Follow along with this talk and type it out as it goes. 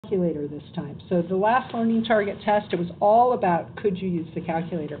calculator this time. So the last learning target test, it was all about could you use the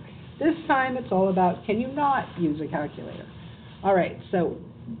calculator. This time it's all about can you not use a calculator. All right, so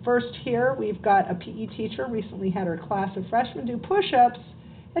first here we've got a PE teacher recently had her class of freshmen do push-ups,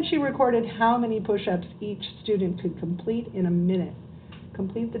 and she recorded how many push-ups each student could complete in a minute.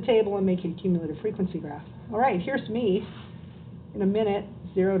 Complete the table and make a cumulative frequency graph. All right, here's me. In a minute,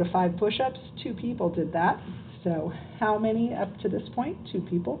 0 to 5 push-ups, 2 people did that. So how many up to this point? 2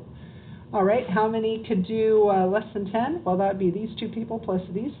 people. All right, how many could do less than 10? Well, that would be these 2 people plus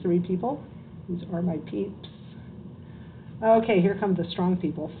these 3 people. These are my peeps. Okay, here come the strong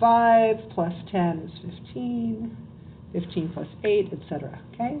people. 5 plus 10 is 15. 15 plus 8, etc.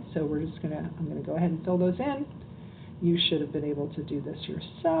 Okay, so I'm gonna go ahead and fill those in. You should have been able to do this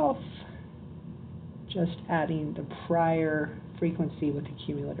yourself. Just adding the prior frequency with the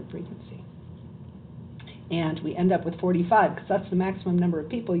cumulative frequency. And we end up with 45, because that's the maximum number of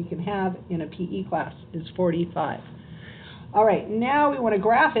people you can have in a PE class, is 45. All right, now we want to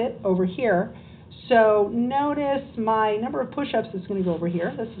graph it over here. So notice my number of push-ups is going to go over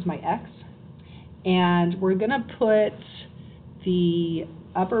here. This is my x. And we're going to put the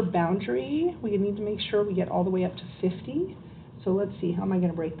upper boundary. We need to make sure we get all the way up to 50. So let's see, how am I going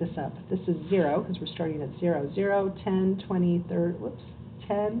to break this up? This is 0, because we're starting at 0. 0, 10, 20, 30, whoops,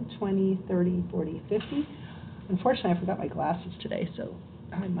 10, 20, 30, 40, 50. Unfortunately, I forgot my glasses today, so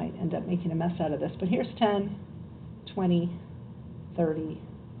I might end up making a mess out of this. But here's 10, 20, 30,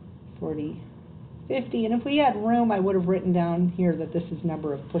 40, 50. And if we had room, I would have written down here that this is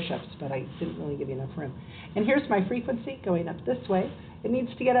number of push-ups, but I didn't really give you enough room. And here's my frequency going up this way. It needs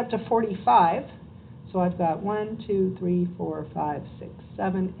to get up to 45. So I've got 1, 2, 3, 4, 5, 6,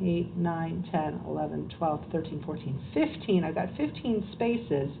 7, 8, 9, 10, 11, 12, 13, 14, 15. I've got 15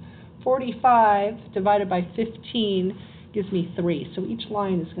 spaces. 45 divided by 15 gives me 3. So each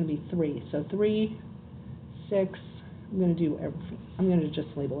line is going to be 3. So 3, 6, I'm going to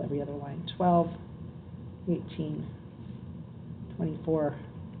just label every other line. 12, 18, 24,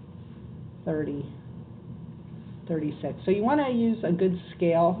 30, 36. So you want to use a good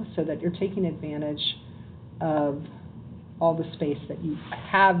scale so that you're taking advantage of all the space that you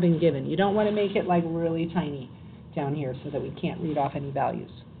have been given. You don't want to make it like really tiny down here so that we can't read off any values.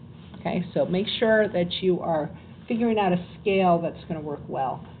 Okay, so make sure that you are figuring out a scale that's going to work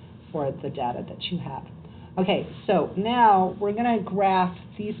well for the data that you have. Okay, so now we're going to graph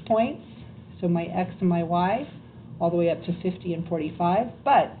these points, so my x and my y, all the way up to 50 and 45.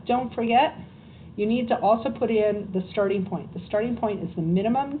 But don't forget, you need to also put in the starting point. The starting point is the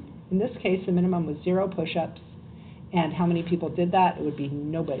minimum. In this case, the minimum was 0 push-ups. And how many people did that? It would be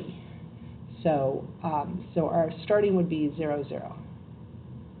nobody. So, so our starting would be 0, 0.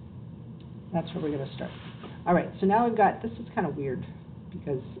 That's where we're going to start. All right, so now we've got, this is kind of weird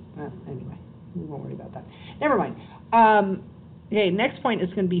because, anyway, we won't worry about that. Never mind. Okay, next point is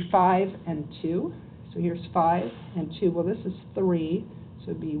going to be 5 and 2. So here's 5 and 2. Well, this is 3.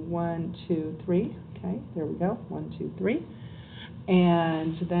 So it'd be 1, 2, 3. Okay, there we go. 1, 2, 3.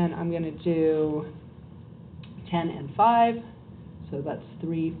 And then I'm going to do 10 and 5. So that's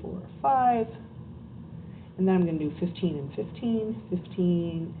 3, 4, 5. And then I'm going to do 15 and 15,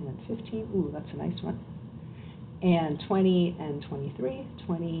 15 and 15. Ooh, that's a nice one. And 20 and 23,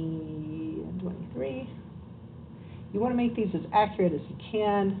 20 and 23. You want to make these as accurate as you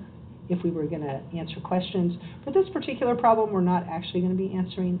can if we were going to answer questions. For this particular problem, we're not actually going to be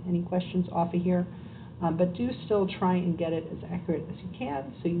answering any questions off of here, but do still try and get it as accurate as you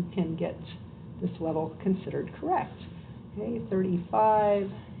can so you can get this level considered correct. Okay,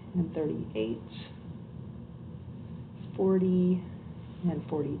 35 and 38. 40 and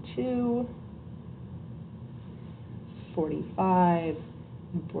 42, 45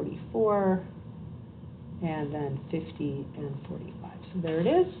 and 44, and then 50 and 45. So there it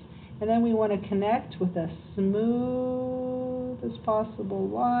is. And then we want to connect with a smooth as possible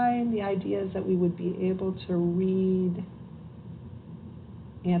line. The idea is that we would be able to read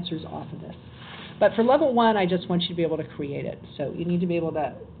answers off of this. But for level 1, I just want you to be able to create it. So you need to be able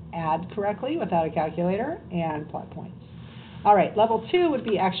to add correctly without a calculator and plot points. All right, level 2 would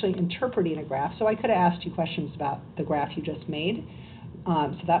be actually interpreting a graph. So I could have asked you questions about the graph you just made.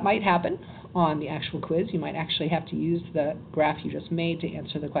 So that might happen on the actual quiz. You might actually have to use the graph you just made to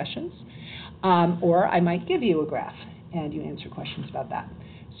answer the questions. Or I might give you a graph and you answer questions about that.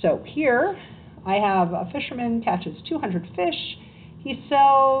 So here I have a fisherman catches 200 fish.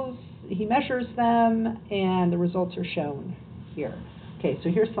 He measures them, and the results are shown here. Okay, so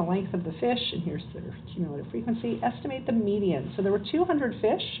here's the length of the fish, and here's their cumulative frequency. Estimate the median. So there were 200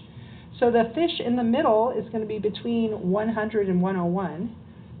 fish. So the fish in the middle is going to be between 100 and 101.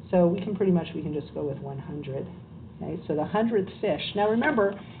 So we can just go with 100. Okay, so the 100th fish. Now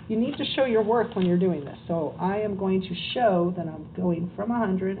remember, you need to show your work when you're doing this. So I am going to show that I'm going from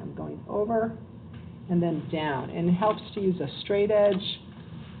 100, I'm going over, and then down. And it helps to use a straight edge.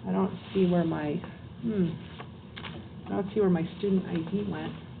 I don't see where my student ID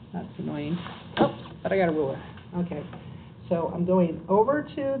went. That's annoying. Oh, but I got a ruler. Okay. So I'm going over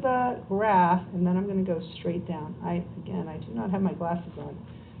to the graph, and then I'm going to go straight down. Again, I do not have my glasses on,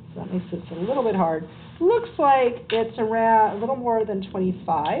 so that makes this a little bit hard. Looks like it's around a little more than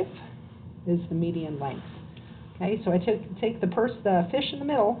 25 is the median length. Okay, so I take the fish in the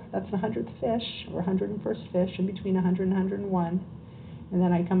middle, that's the 100th fish, or 101st fish, in between 100 and 101, and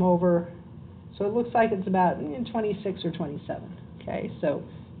then I come over, so it looks like it's about 26 or 27. Okay, so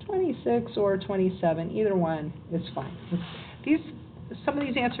 26 or 27, either one is fine. Some of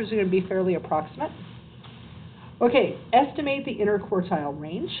these answers are going to be fairly approximate. Okay, estimate the interquartile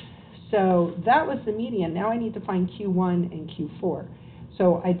range. So that was the median. Now I need to find Q1 and Q4.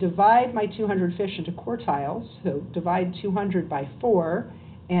 So I divide my 200 fish into quartiles. So divide 200 by 4,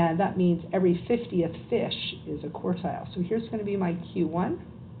 and that means every 50th fish is a quartile. So here's going to be my Q1.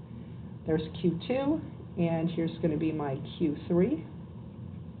 There's Q2, and here's going to be my Q3.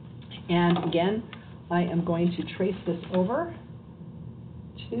 And again, I am going to trace this over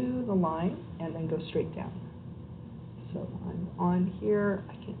to the line and then go straight down. So I'm on here.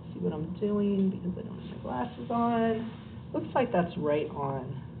 I can't see what I'm doing because I don't have my glasses on. Looks like that's right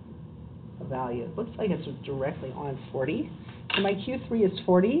on a value. It looks like it's directly on 40. So my Q3 is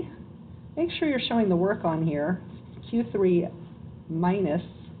 40. Make sure you're showing the work on here. Q3 minus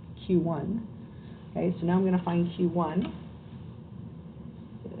Q1. Okay, so now I'm going to find Q1.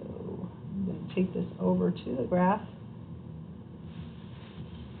 Take this over to the graph,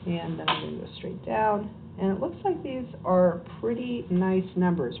 and then I'm going to go straight down, and it looks like these are pretty nice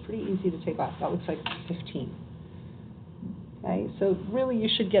numbers, pretty easy to take off. That looks like 15. Okay, so really you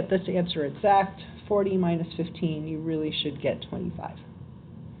should get this answer exact. 40 minus 15, you really should get 25.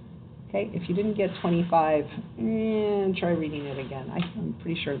 Okay, if you didn't get 25, try reading it again. I'm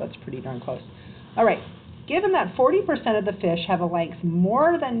pretty sure that's pretty darn close. All right, given that 40% of the fish have a length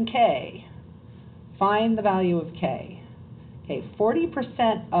more than K, find the value of K. Okay,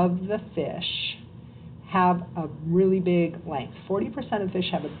 40% of the fish have a really big length. 40% of fish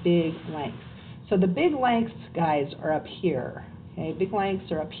have a big length. So the big lengths, guys, are up here. Okay, big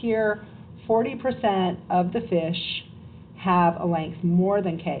lengths are up here. 40% of the fish have a length more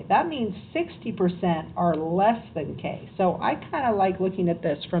than K. That means 60% are less than K. So I kind of like looking at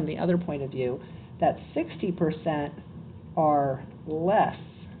this from the other point of view, that 60% are less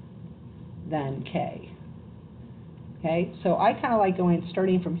than K. Okay, so I kind of like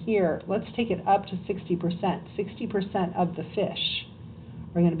starting from here, let's take it up to 60%. 60% of the fish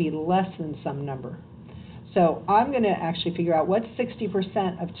are going to be less than some number. So I'm going to actually figure out what's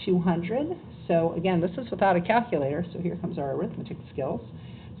 60% of 200. So again, this is without a calculator, so here comes our arithmetic skills.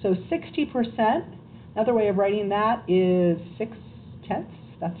 So 60%, another way of writing that is 6/10.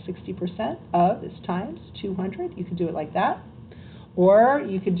 That's 60% of is times 200. You could do it like that. Or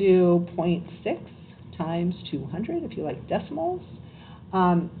you could do 0.6 times 200 if you like decimals.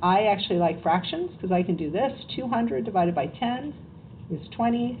 I actually like fractions because I can do this. 200 divided by 10 is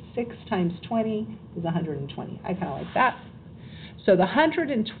 20. 6 times 20 is 120. I kind of like that. So the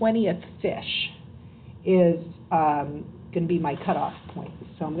 120th fish is going to be my cutoff point.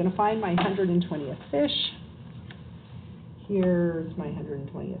 So I'm going to find my 120th fish. Here's my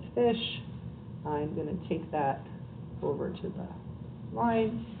 120th fish. I'm going to take that over to the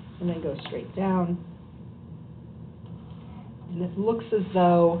line and then go straight down. And it looks as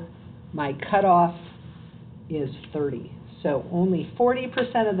though my cutoff is 30. So only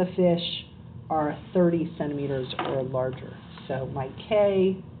 40% of the fish are 30 centimeters or larger. So my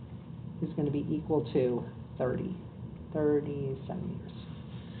K is going to be equal to 30 centimeters.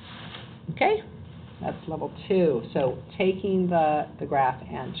 Okay, that's level 2. So taking the graph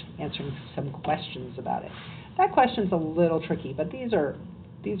and answering some questions about it. That question's a little tricky, but these are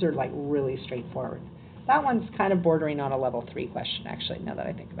like really straightforward. That one's kind of bordering on a level 3 question, actually, now that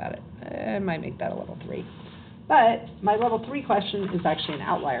I think about it. I might make that a level 3. But my level 3 question is actually an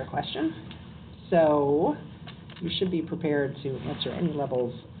outlier question. So you should be prepared to answer any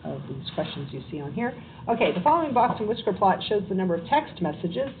levels of these questions you see on here. Okay, the following Box-and-Whisker plot shows the number of text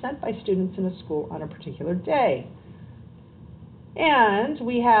messages sent by students in a school on a particular day. And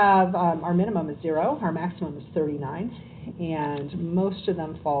we have, our minimum is 0, our maximum is 39, and most of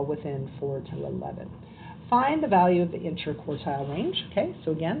them fall within 4 to 11. Find the value of the interquartile range. Okay,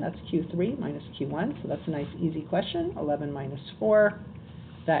 so again, that's Q3 minus Q1, so that's a nice easy question. 11 minus 4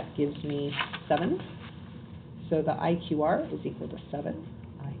 that gives me 7. So the IQR is equal to 7.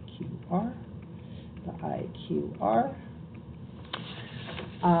 IQR, the IQR.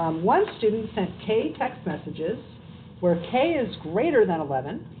 One student sent K text messages where K is greater than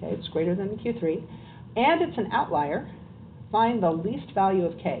 11, okay, it's greater than the Q3, and it's an outlier. Find the least value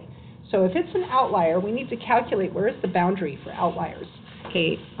of K. So if it's an outlier, we need to calculate where is the boundary for outliers.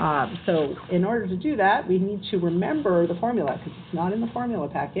 Okay, so in order to do that, we need to remember the formula, because it's not in the formula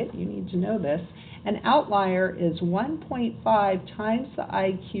packet. You need to know this. An outlier is 1.5 times the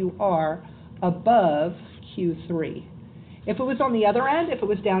IQR above Q3. If it was on the other end, if it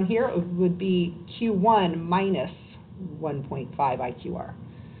was down here, it would be Q1 minus 1.5 IQR.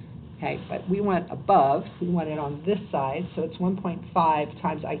 Okay, but we want above, we want it on this side, so it's 1.5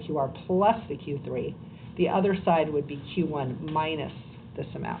 times IQR plus the Q3. The other side would be Q1 minus this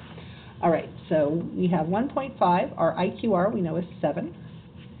amount. All right, so we have 1.5, our IQR we know is 7,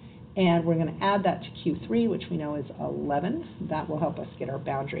 and we're going to add that to Q3, which we know is 11. That will help us get our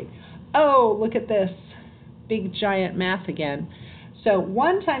boundary. Oh, look at this, big giant math again. So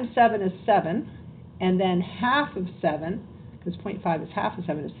 1 times 7 is 7, and then half of 7, because 0.5 is half of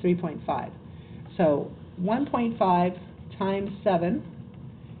 7, is 3.5. So 1.5 times 7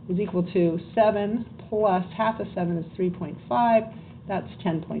 is equal to 7 plus half of 7 is 3.5. That's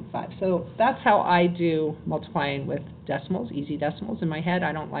 10.5. So that's how I do multiplying with decimals, easy decimals. In my head,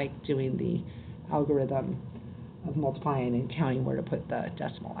 I don't like doing the algorithm of multiplying and counting where to put the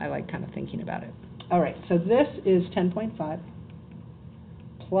decimal. I like kind of thinking about it. All right, so this is 10.5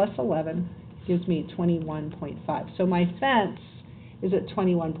 plus 11 gives me 21.5. So my fence is at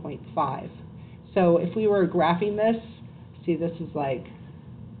 21.5. So if we were graphing this, see this is like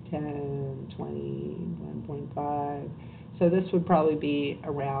 10, 20, 1.5. So this would probably be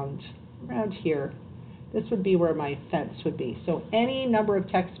around here. This would be where my fence would be. So any number of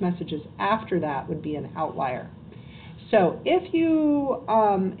text messages after that would be an outlier. So if you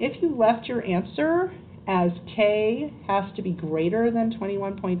left your answer as K has to be greater than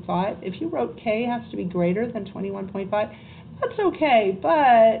 21.5, if you wrote K has to be greater than 21.5, that's okay,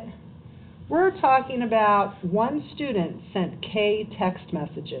 but we're talking about one student sent K text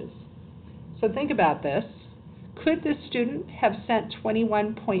messages. So think about this. Could this student have sent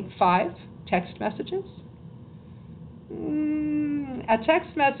 21.5 text messages? A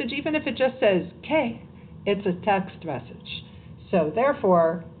text message, even if it just says K, it's a text message. So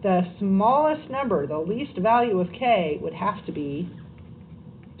therefore, the smallest number, the least value of K, would have to be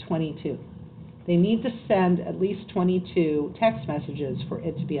 22. They need to send at least 22 text messages for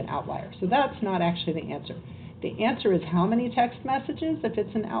it to be an outlier. So that's not actually the answer. The answer is how many text messages? If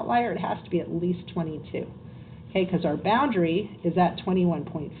it's an outlier, it has to be at least 22. Okay, because our boundary is at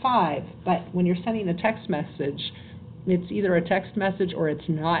 21.5, but when you're sending a text message, it's either a text message or it's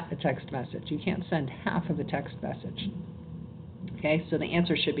not a text message. You can't send half of a text message. Okay, so the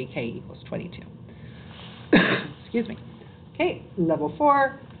answer should be K equals 22. Excuse me. Okay, level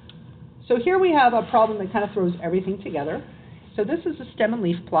 4. So here we have a problem that kind of throws everything together. So this is a stem and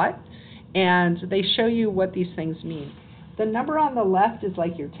leaf plot, and they show you what these things mean. The number on the left is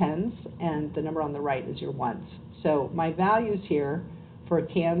like your 10s, and the number on the right is your 1s. So my values here for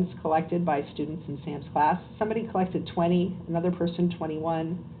cans collected by students in Sam's class, somebody collected 20, another person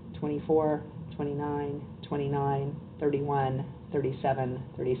 21, 24, 29, 29, 31, 37,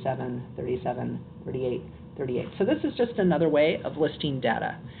 37, 37, 38, 38. So this is just another way of listing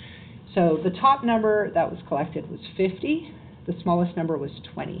data. So the top number that was collected was 50, the smallest number was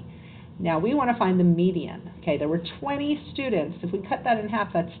 20. Now we want to find the median. Okay, there were 20 students. If we cut that in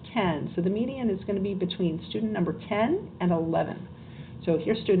half, that's 10. So the median is going to be between student number 10 and 11. So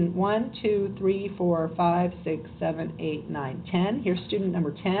here's student 1, 2, 3, 4, 5, 6, 7, 8, 9, 10. Here's student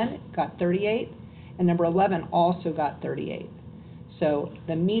number 10, got 38, and number 11 also got 38. So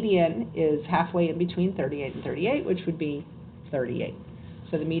the median is halfway in between 38 and 38, which would be 38.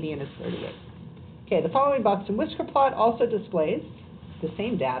 So the median is 38. Okay, the following Box-and-Whisker plot also displays the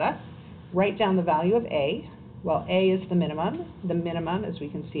same data. Write down the value of A. Well, A is the minimum. The minimum, as we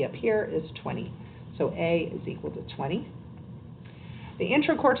can see up here, is 20. So A is equal to 20. The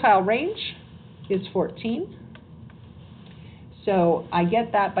interquartile range is 14. So I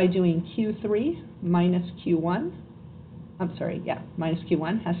get that by doing Q3 minus Q1. I'm sorry, yeah, minus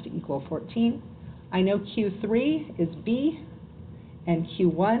Q1 has to equal 14. I know Q3 is B, and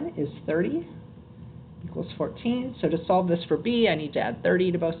Q1 is 30, equals 14. So to solve this for B, I need to add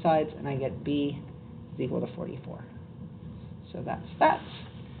 30 to both sides, and I get B is equal to 44. So that's that.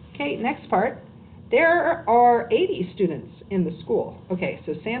 Okay, next part. There are 80 students in the school. Okay,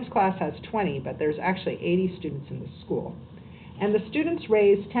 so Sam's class has 20, but there's actually 80 students in the school. and the students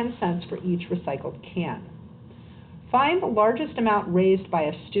raised 10 cents for each recycled can. Find the largest amount raised by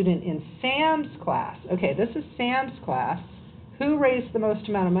a student in Sam's class. Okay, this is Sam's class. Who raised the most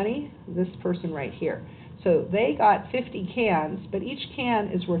amount of money? This person right here. So they got 50 cans, but each can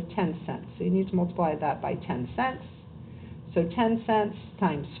is worth 10 cents. So you need to multiply that by 10 cents. So 10 cents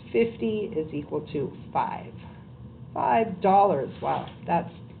times 50 is equal to $5. Wow,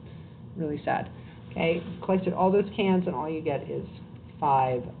 that's really sad. Okay, collected all those cans and all you get is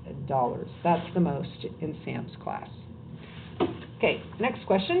 $5. That's the most in Sam's class. Okay, next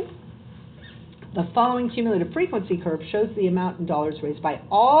question. The following cumulative frequency curve shows the amount in dollars raised by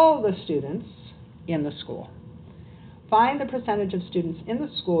all the students in the school. Find the percentage of students in the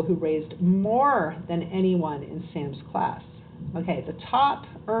school who raised more than anyone in Sam's class. Okay, the top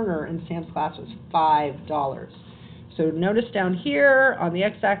earner in Sam's class was $5. So notice down here on the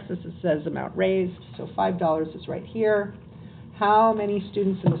x-axis it says amount raised, so $5 is right here. How many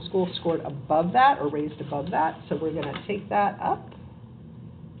students in the school scored above that or raised above that? So we're going to take that up.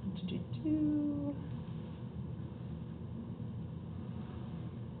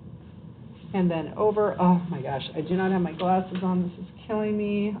 And then over, oh my gosh, I do not have my glasses on, this is killing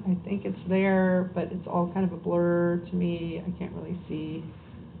me. I think it's there, but it's all kind of a blur to me. I can't really see.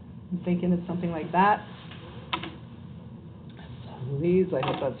 I'm thinking it's something like that. So these, I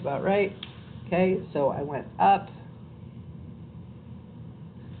hope that's about right. Okay, so I went up,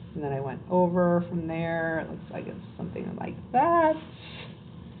 and then I went over from there. It looks like it's something like that.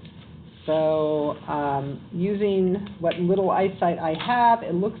 So using what little eyesight I have,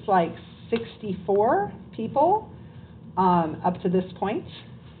 it looks like 64 people up to this point.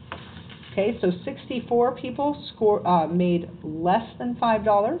 Okay, so 64 people made less than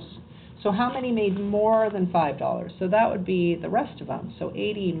 $5. So how many made more than $5? So that would be the rest of them. So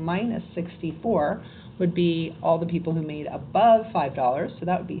 80 minus 64 would be all the people who made above $5. So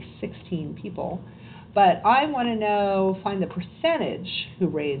that would be 16 people. But I want to know, find the percentage who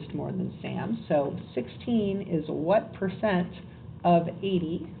raised more than Sam. So 16 is what percent of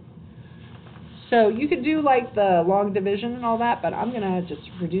 80? So you could do like the long division and all that, but I'm going to just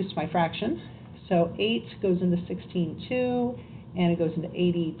reduce my fraction. So 8 goes into 16, 2, and it goes into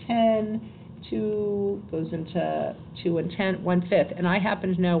 80, 10, 2 goes into 2 and 10, 1/5. And I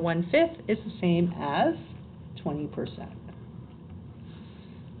happen to know 1/5 is the same as 20%.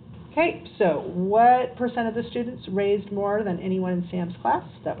 Okay, so what percent of the students raised more than anyone in Sam's class?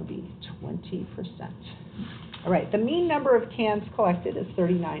 That would be 20%. All right, the mean number of cans collected is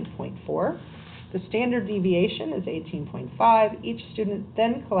 39.4. The standard deviation is 18.5. Each student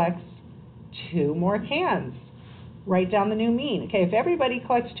then collects 2 more cans. Write down the new mean. Okay, if everybody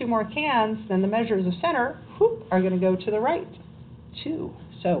collects 2 more cans, then the measures of center are going to go to the right, 2.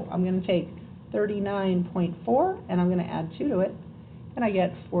 So I'm going to take 39.4 and I'm going to add 2 to it, and I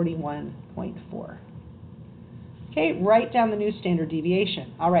get 41.4. Okay, write down the new standard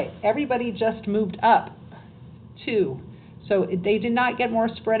deviation. All right, everybody just moved up 2. So they did not get more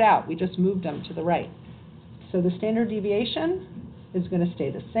spread out. We just moved them to the right. So the standard deviation is going to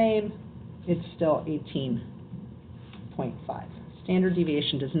stay the same. It's still 18.5. Standard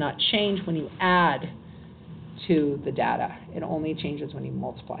deviation does not change when you add to the data. It only changes when you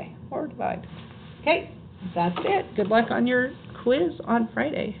multiply or divide. Okay, that's it. Good luck on your quiz on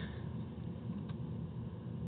Friday.